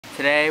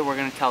today we're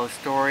going to tell the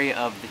story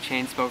of the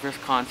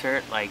Chainsmokers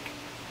concert, like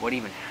what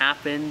even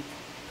happened,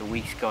 the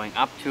weeks going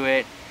up to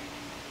it,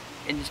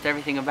 and just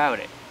everything about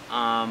it.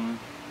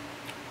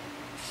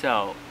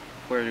 So,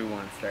 where do we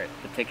want to start?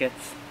 The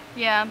tickets?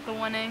 Yeah, the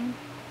winning.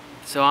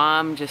 So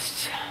I'm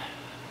just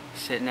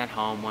sitting at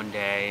home one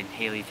day and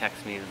Haley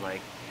texts me,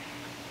 like,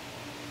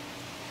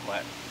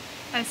 what?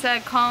 I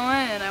said, call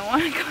in, I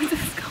want to go to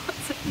this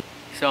concert.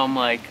 So I'm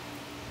like,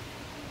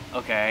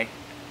 okay.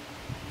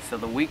 So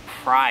the week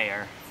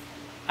prior,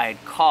 I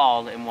had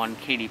called and won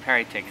Katy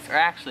Perry tickets, or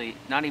actually,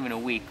 not even a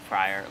week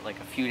prior, like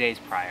a few days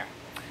prior,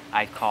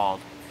 I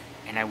called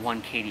and I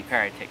won Katy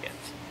Perry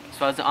tickets.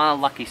 So I was on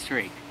a lucky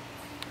streak.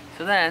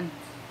 So then,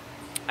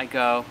 I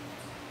go,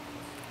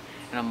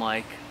 and I'm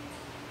like,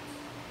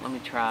 let me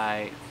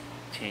try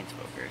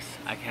Chainsmokers.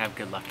 I can have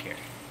good luck here.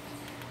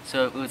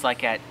 So it was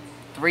like at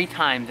 3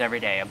 times every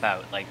day,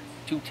 about like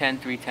 210,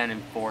 310,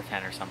 and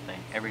 410 or something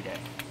every day.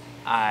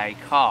 I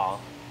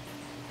call.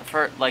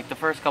 The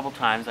first couple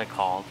times I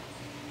called,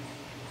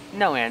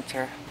 no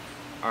answer,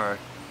 or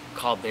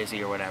call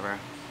busy or whatever.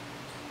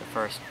 The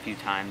first few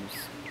times.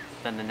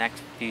 Then the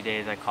next few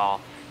days I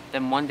call.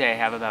 Then one day I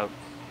have I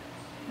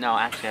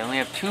only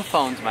have 2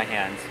 phones in my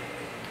hands.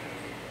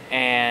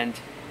 And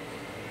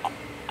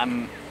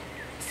I'm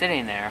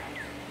sitting there,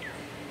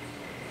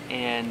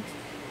 and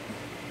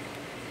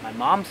my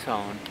mom's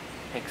phone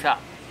picks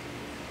up,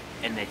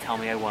 and they tell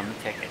me I won the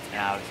tickets,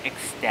 and I was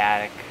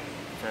ecstatic.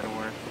 Is that a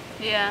word?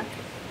 Yeah.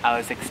 I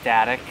was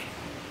ecstatic,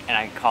 and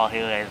I call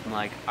Haley, and I'm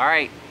like,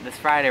 alright, this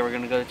Friday we're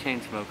gonna go to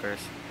Chainsmokers.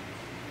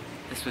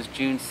 This was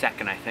June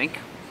 2nd, I think.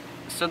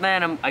 So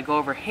then I go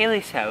over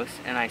Haley's house,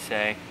 and I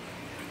say,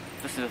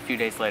 this is a few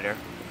days later,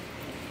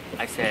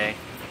 I say,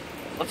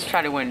 let's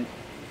try to win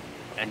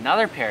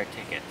another pair of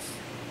tickets.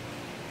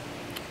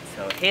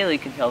 So Haley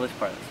can tell this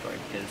part of the story,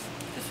 because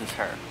this is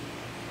her.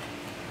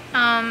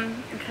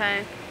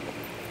 Okay.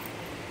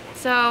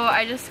 So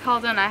I just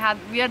called in,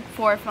 we had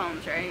 4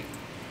 phones, right?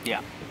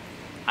 Yeah.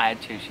 I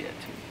had 2, she had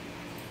 2.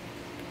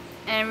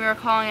 And we were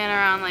calling in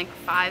around like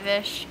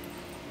 5-ish.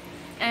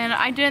 And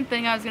I didn't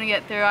think I was gonna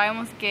get through. I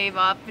almost gave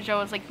up, but Joe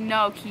was like,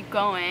 no, keep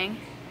going.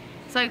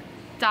 So I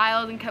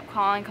dialed and kept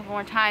calling a couple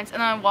more times,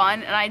 and I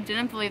won, and I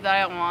didn't believe that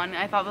I won.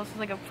 I thought this was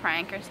like a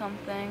prank or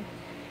something.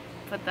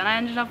 But then I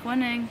ended up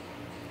winning,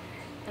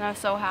 and I was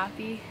so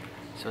happy.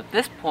 So at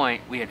this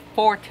point, we had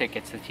 4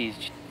 tickets to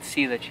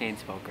see the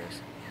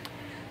Chainsmokers.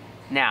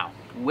 Now,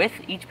 with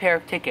each pair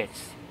of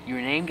tickets, your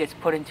name gets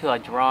put into a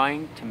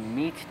drawing to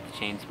meet the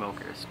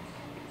Chainsmokers.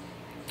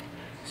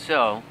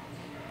 So,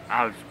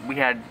 we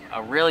had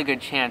a really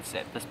good chance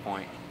at this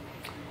point.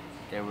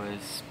 There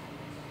was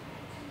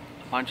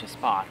a bunch of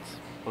spots,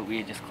 but we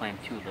had just claimed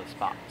 2 of those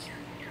spots.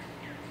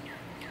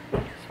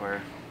 So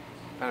we're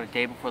about a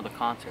day before the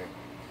concert.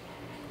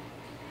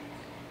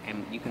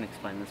 And you can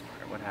explain this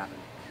part, what happened?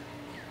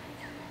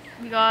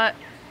 We got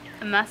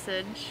a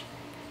message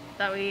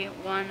that we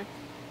won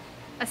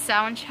a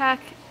sound check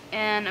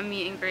and a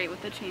meet and greet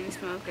with the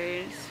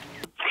Chainsmokers.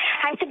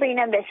 Hi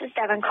Sabrina, this is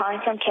Devin calling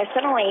from Kiss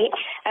 108.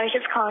 I was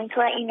just calling to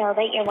let you know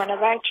that you're one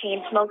of our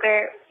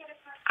Chainsmoker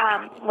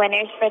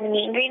winners for the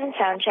meet and greet and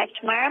sound check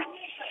tomorrow.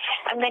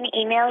 I'm going to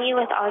email you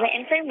with all the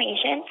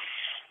information,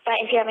 but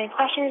if you have any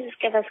questions, just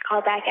give us a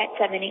call back at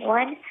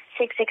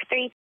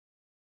 781-663.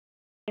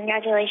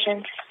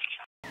 Congratulations.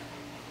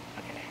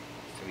 Okay,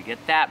 so we get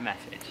that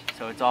message.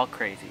 So it's all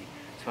crazy.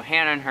 So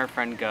Hannah and her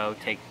friend go,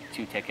 take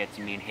 2 tickets,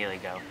 and me and Haley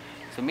go.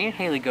 So me and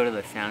Haley go to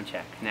the sound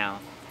check. Now,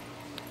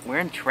 we're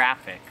in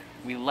traffic.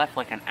 We left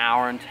like an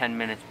hour and 10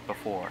 minutes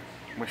before.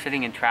 We're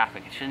sitting in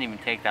traffic. It shouldn't even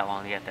take that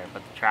long to get there,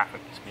 but the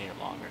traffic just made it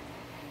longer.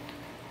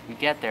 We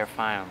get there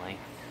finally.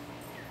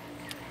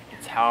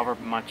 It's however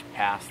much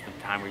past the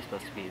time we're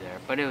supposed to be there,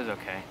 but it was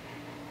okay.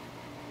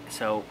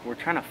 So we're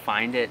trying to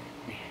find it,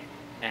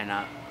 and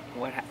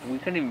we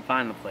couldn't even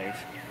find the place.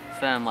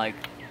 So then I'm like,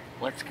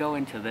 let's go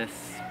into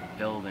this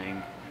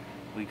building.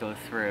 We go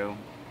through.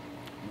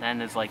 Then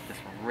there's like this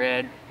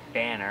red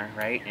banner,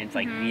 right? And it's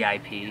like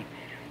VIP.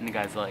 And the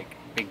guy's like,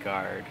 big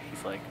guard.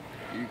 He's like,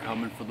 are you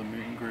coming for the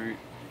meet and greet?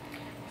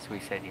 So we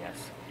said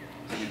yes.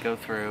 So we go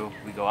through,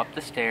 we go up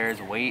the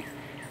stairs, wait,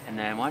 and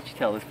then why don't you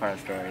tell this part of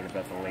the story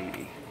about the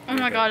lady? Oh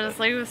my god, this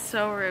lady was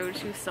so rude.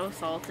 She was so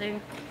salty.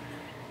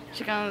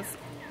 She goes,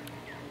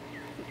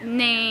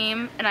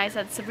 name, and I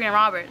said Sabrina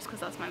Roberts because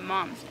that's my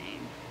mom's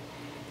name.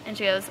 And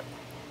she goes,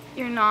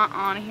 you're not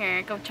on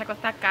here. Go check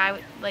with that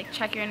guy. Like,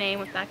 check your name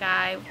with that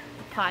guy with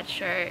the plaid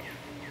shirt.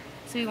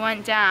 So we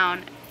went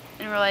down,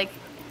 and we're like,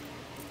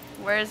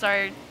 where's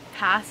our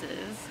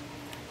passes?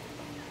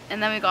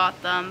 And then we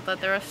got them,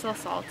 but they were still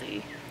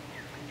salty.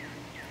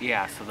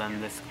 Yeah, so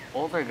then this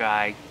older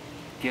guy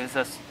gives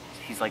us,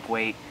 he's like,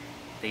 wait.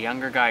 The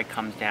younger guy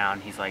comes down,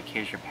 he's like,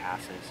 here's your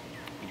passes.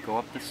 You go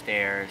up the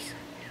stairs,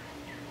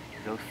 you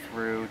go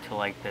through to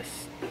like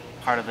this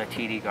part of the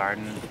TD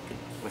garden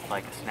with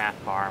like a snack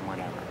bar and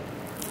whatever.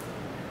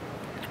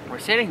 We're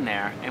sitting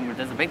there, and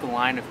there's a big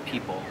line of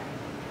people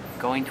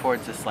going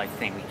towards this like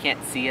thing. We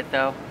can't see it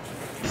though.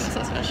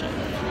 So special.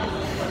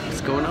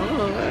 What's going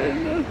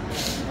on?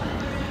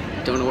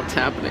 Don't know what's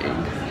happening.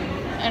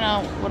 I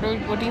know. What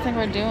do you think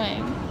we're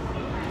doing?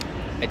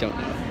 I don't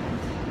know.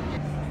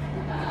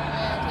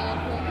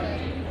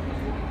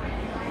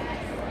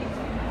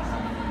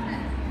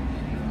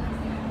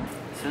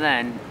 So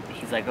then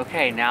he's like,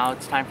 okay, now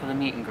it's time for the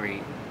meet and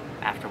greet.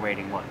 After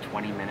waiting, what,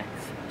 20 minutes?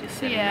 Just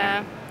sitting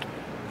there.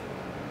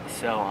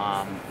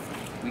 So,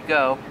 we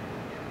go,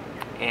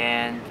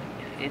 and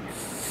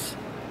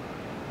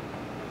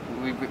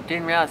we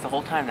didn't realize the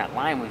whole time that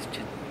line was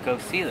to go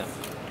see them.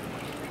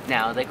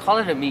 Now, they call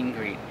it a meet and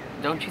greet.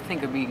 Don't you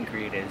think a meet and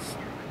greet is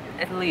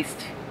at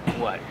least,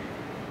 what,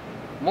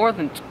 more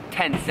than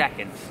 10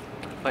 seconds?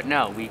 But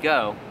no, we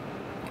go.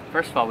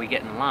 First of all, we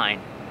get in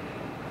line.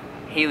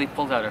 Haley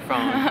pulls out her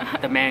phone.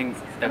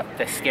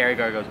 The scary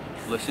guard goes,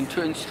 listen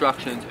to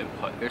instructions and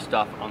put your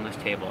stuff on this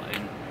table.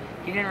 And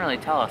he didn't really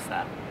tell us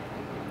that.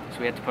 So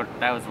we had to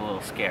that was a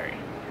little scary.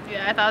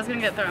 Yeah, I thought I was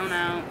gonna get thrown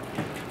out.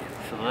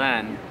 So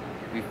then,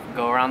 we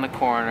go around the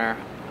corner.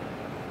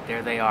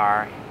 There they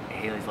are.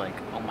 Haley's like,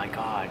 oh my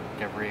god,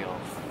 they're real.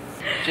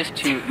 Just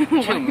two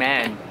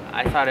men.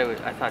 I thought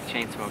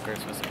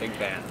Chainsmokers was a big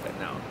band, but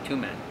no, 2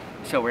 men.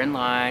 So we're in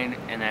line,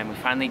 and then we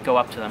finally go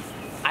up to them.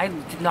 I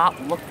did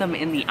not look them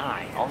in the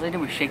eye. All I did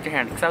was shake their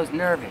hand, because I was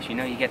nervous. You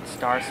know, you get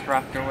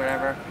starstruck or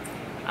whatever.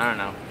 I don't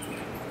know.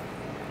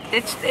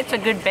 It's a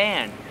good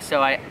band.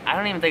 So I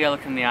don't even think I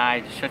looked in the eye. I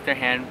just shook their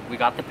hand. We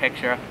got the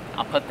picture.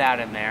 I'll put that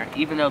in there.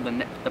 Even though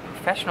the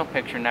professional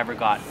picture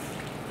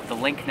the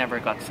link never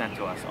got sent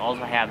to us. All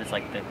I have is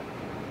like the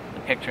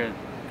picture,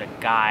 the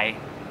guy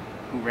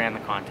who ran the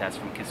contest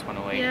from Kiss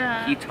 108.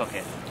 Yeah. He took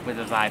it with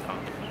his iPhone.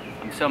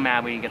 I'm so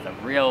mad we didn't get the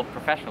real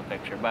professional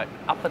picture, but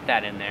I'll put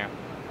that in there.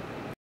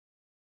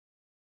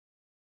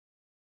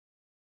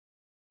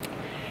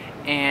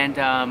 And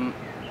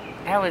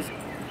that was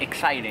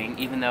exciting,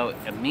 even though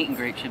a meet and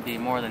greet should be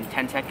more than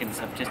 10 seconds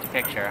of just a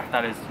picture. I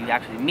thought you'd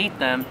actually meet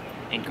them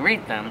and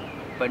greet them,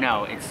 but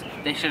no,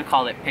 they should have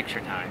called it picture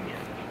time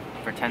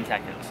for 10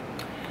 seconds.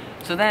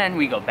 So then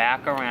we go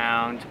back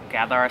around,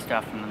 gather our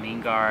stuff from the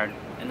mean guard,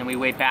 and then we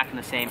wait back in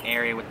the same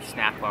area with the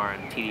snack bar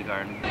and TD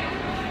garden.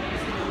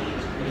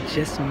 We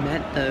just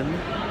met them.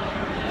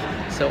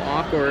 So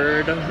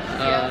awkward. Oh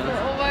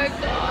my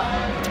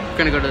god. We're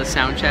gonna go to the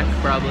sound check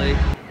probably.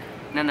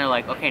 And then they're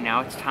like, okay, now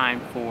it's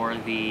time for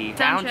the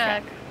sound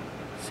check.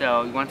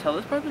 So, you want to tell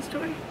this part of the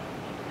story?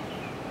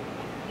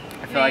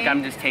 I feel like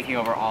I'm just taking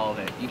over all of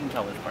it. You can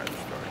tell this part of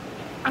the story.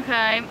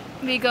 Okay,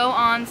 we go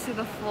on to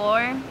the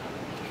floor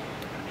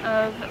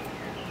of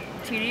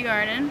TD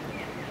Garden.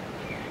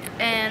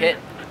 And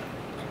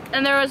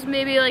there was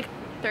maybe like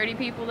 30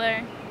 people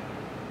there.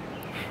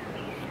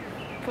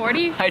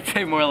 40? I'd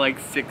say more like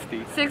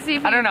 60. 60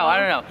 people. I don't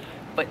know.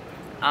 But,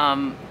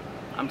 I'm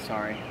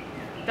sorry.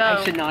 Go.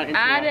 I should not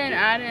interrupt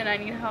add in, I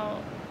need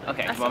help.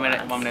 Okay,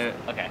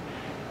 okay.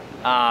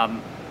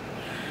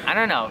 I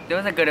don't know, there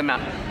was a good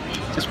amount.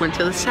 Just went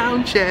to the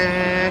sound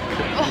check.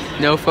 Oh.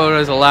 No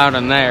photos allowed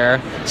in there.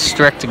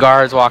 Strict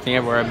guards walking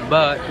everywhere,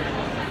 but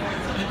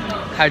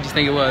how'd you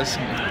think it was?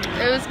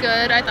 It was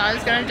good. I thought I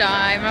was gonna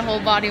die. My whole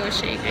body was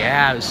shaking.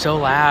 Yeah, it was so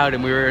loud,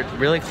 and we were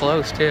really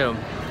close too.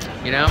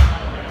 You know?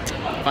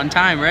 Fun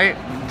time, right?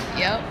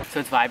 Yep. So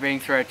it's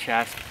vibrating through our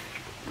chest,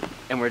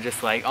 and we're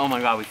just like, oh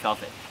my god, we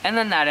felt it. And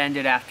then that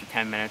ended after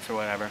 10 minutes or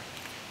whatever.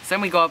 So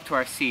then we go up to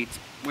our seats,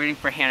 waiting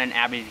for Hannah and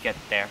Abby to get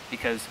there,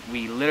 because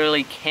we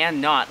literally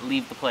cannot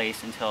leave the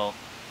place until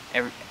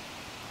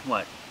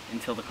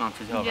until the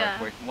concert's over. Yeah.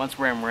 Once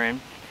we're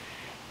in.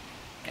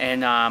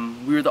 And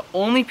we were the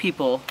only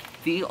people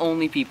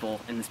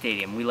in the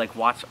stadium. We like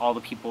watched all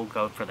the people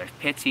go for their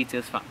pit seats. It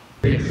was fun.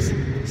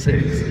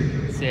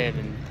 6,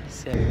 7,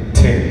 10.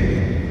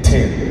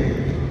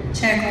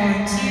 Check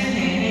 1,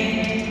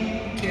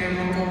 2,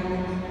 careful.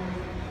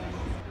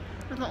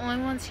 We're the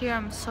only ones here.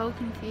 I'm so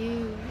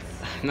confused.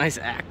 Nice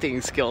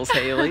acting skills,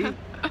 Haley.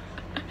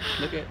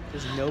 Look at,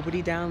 there's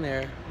nobody down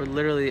there. We're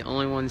literally the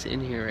only ones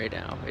in here right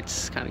now.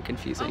 It's kind of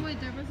confusing. Oh wait,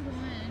 there was the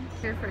one.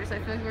 Here first, I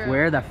feel like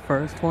we're the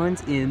first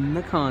ones in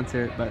the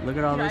concert, but look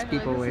at all those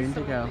people waiting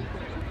to go.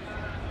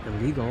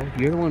 Illegal?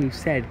 You're the one who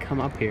said come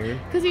up here.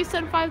 Because you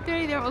said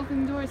 5:30, they're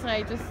opening doors, and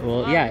I just...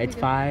 Well, yeah, it's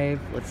 5,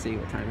 let's see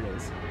what time it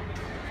is.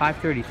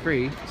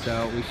 5:33,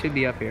 so we should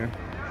be up here.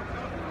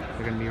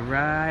 They're gonna be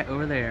right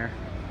over there.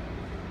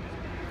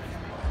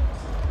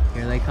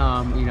 Here they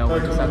come, you know, we're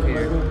just up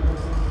here.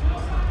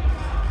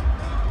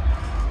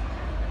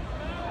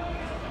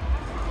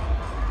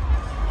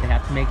 They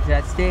have to make it to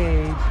that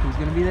stage. Who's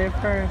gonna be there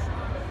first?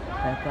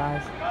 That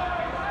guys.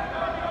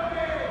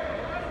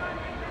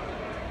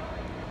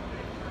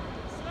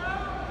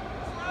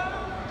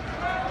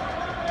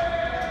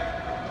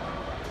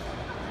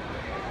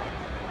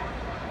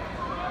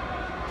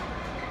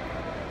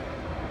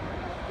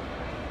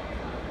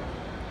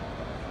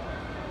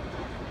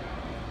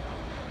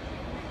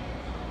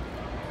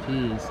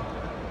 Jeez.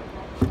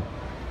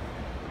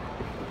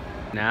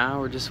 Now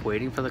we're just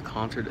waiting for the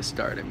concert to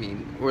start. I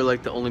mean, we're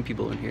like the only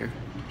people in here.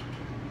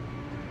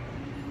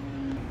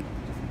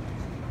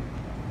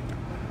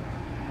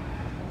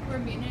 We're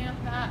meeting up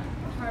at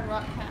Hard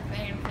Rock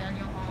Cafe in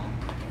Faneuil Hall.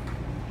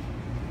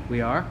 We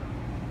are?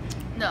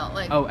 No,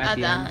 like Oh, at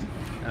the the end?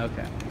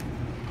 Okay.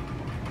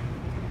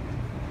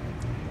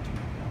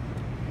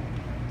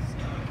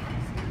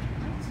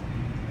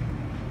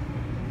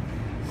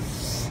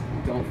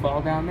 Don't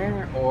fall down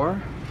there, or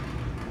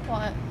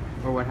What?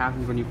 what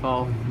happens when you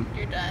fall?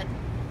 You're dead.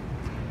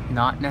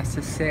 Not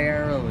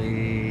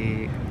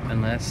necessarily,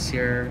 unless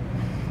you're...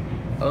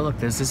 Oh look,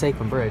 there's this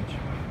Acom Bridge.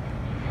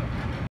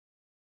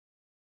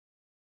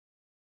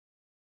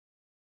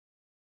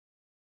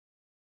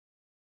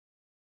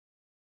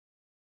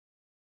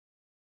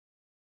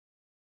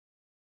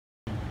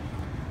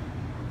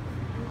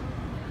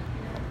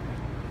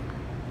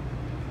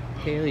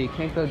 Haley, you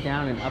can't go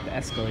down an up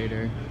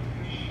escalator.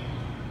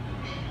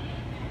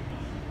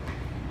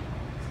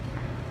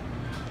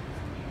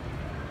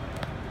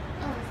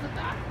 Oh, it's the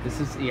back.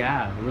 This is,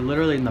 yeah, we're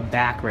literally in the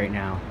back right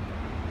now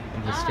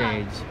of the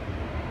stage.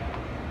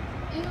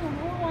 Ew, no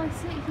one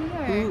wants to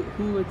sit here.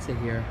 Who would sit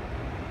here?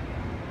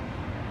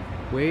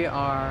 We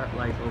are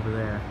like over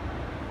there.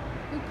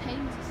 Who pays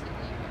to sit here?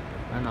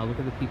 I don't know, look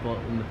at the people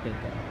in the pit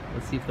there.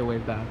 Let's see if they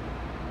wave back.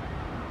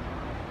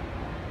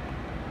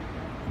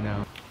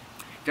 No.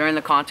 During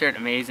the concert,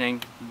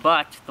 amazing.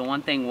 But the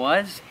one thing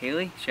was,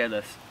 Haley, share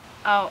this.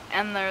 Oh,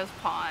 and there's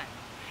pot.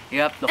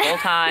 Yep, the whole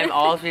time,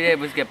 all we did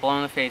was get blown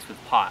in the face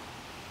with pot.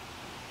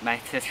 My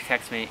sister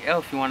texted me, oh,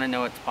 if you want to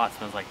know what pot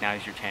smells like,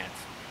 now's your chance.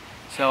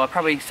 So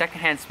probably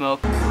secondhand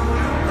smoke. Boston,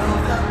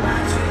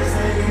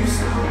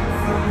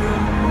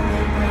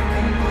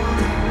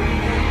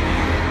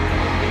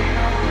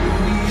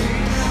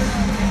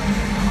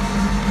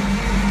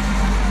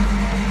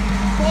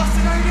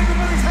 I need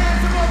everybody's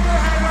hands above their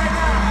head right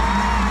now.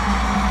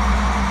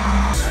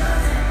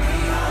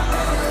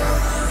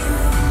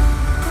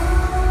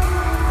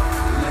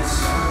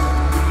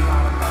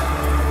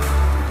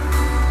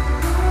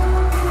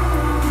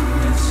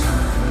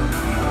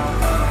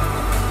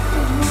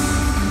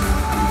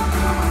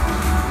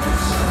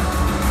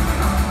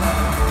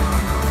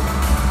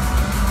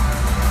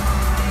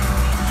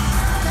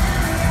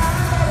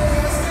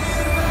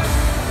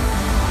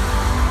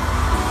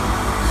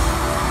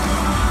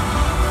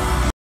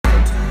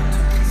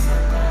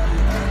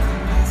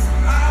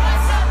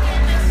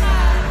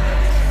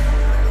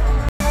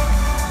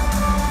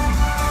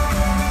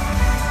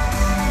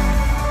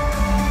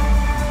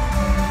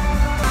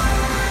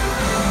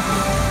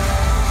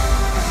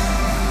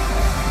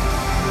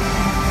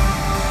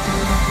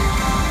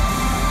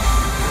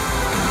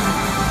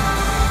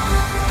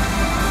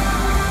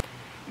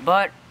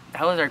 But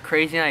that was our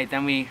crazy night.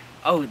 Then we,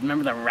 oh,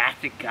 remember the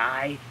ratchet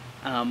guy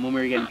when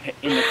we were getting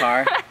in the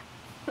car?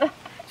 So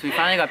we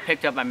finally got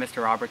picked up by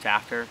Mr. Roberts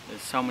after.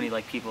 There's so many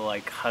like people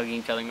like hugging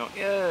each other and going,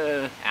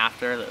 yeah,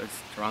 after. That was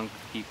drunk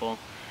people.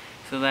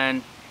 So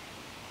then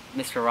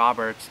Mr.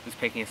 Roberts was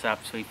picking us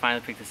up. So he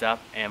finally picked us up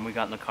and we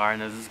got in the car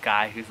and there's this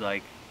guy who's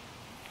like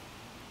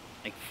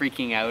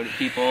freaking out at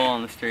people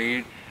on the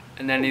street.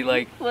 And then he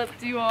like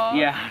Flipped you off.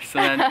 yeah,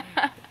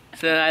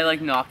 so then I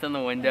like knocked on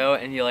the window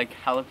and he like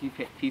held a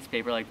piece of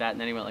paper like that and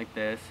then he went like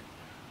this.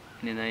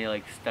 And then he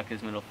like stuck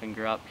his middle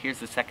finger up. Here's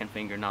the second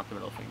finger, not the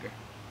middle finger.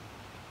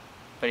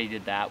 But he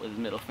did that with his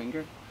middle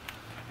finger.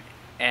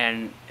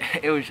 And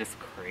it was just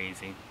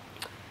crazy.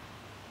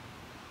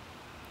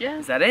 Yeah.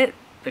 Is that it?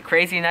 The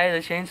crazy night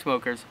of the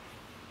Chainsmokers.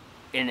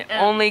 And it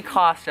only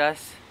cost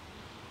us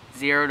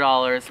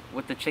 $0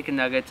 with the chicken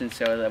nuggets and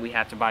soda that we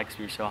had to buy because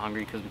we were so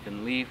hungry because we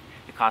couldn't leave.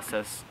 It cost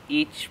us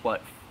each,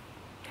 what,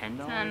 $10?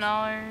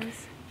 $10.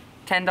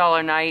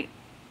 $10 night.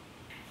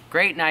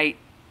 Great night.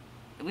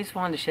 We just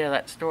wanted to share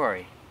that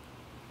story.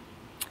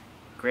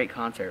 Great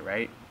concert,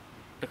 right?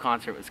 The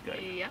concert was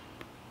good. Yep.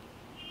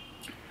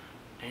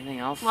 Anything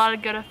else? A lot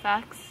of good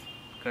effects.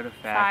 Good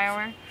effects.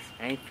 Fireworks.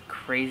 Any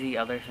crazy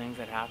other things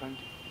that happened?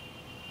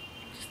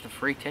 Just the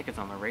free tickets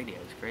on the radio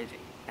is crazy.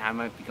 Now I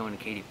might be going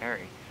to Katy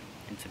Perry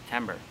in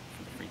September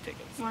for the free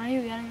tickets. When are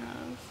you getting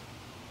those?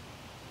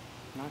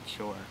 Not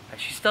sure.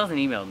 She still hasn't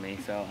emailed me,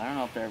 so I don't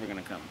know if they're ever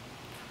gonna come.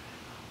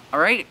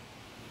 Alright.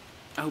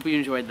 I hope you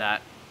enjoyed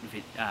that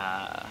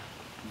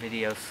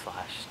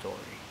video/story.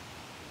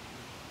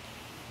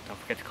 Don't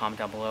forget to comment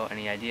down below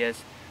any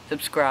ideas.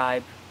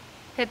 Subscribe.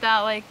 Hit that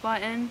like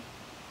button.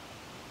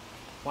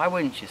 Why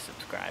wouldn't you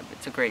subscribe?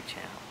 It's a great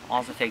channel.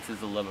 All it takes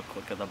is a little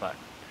click of the button.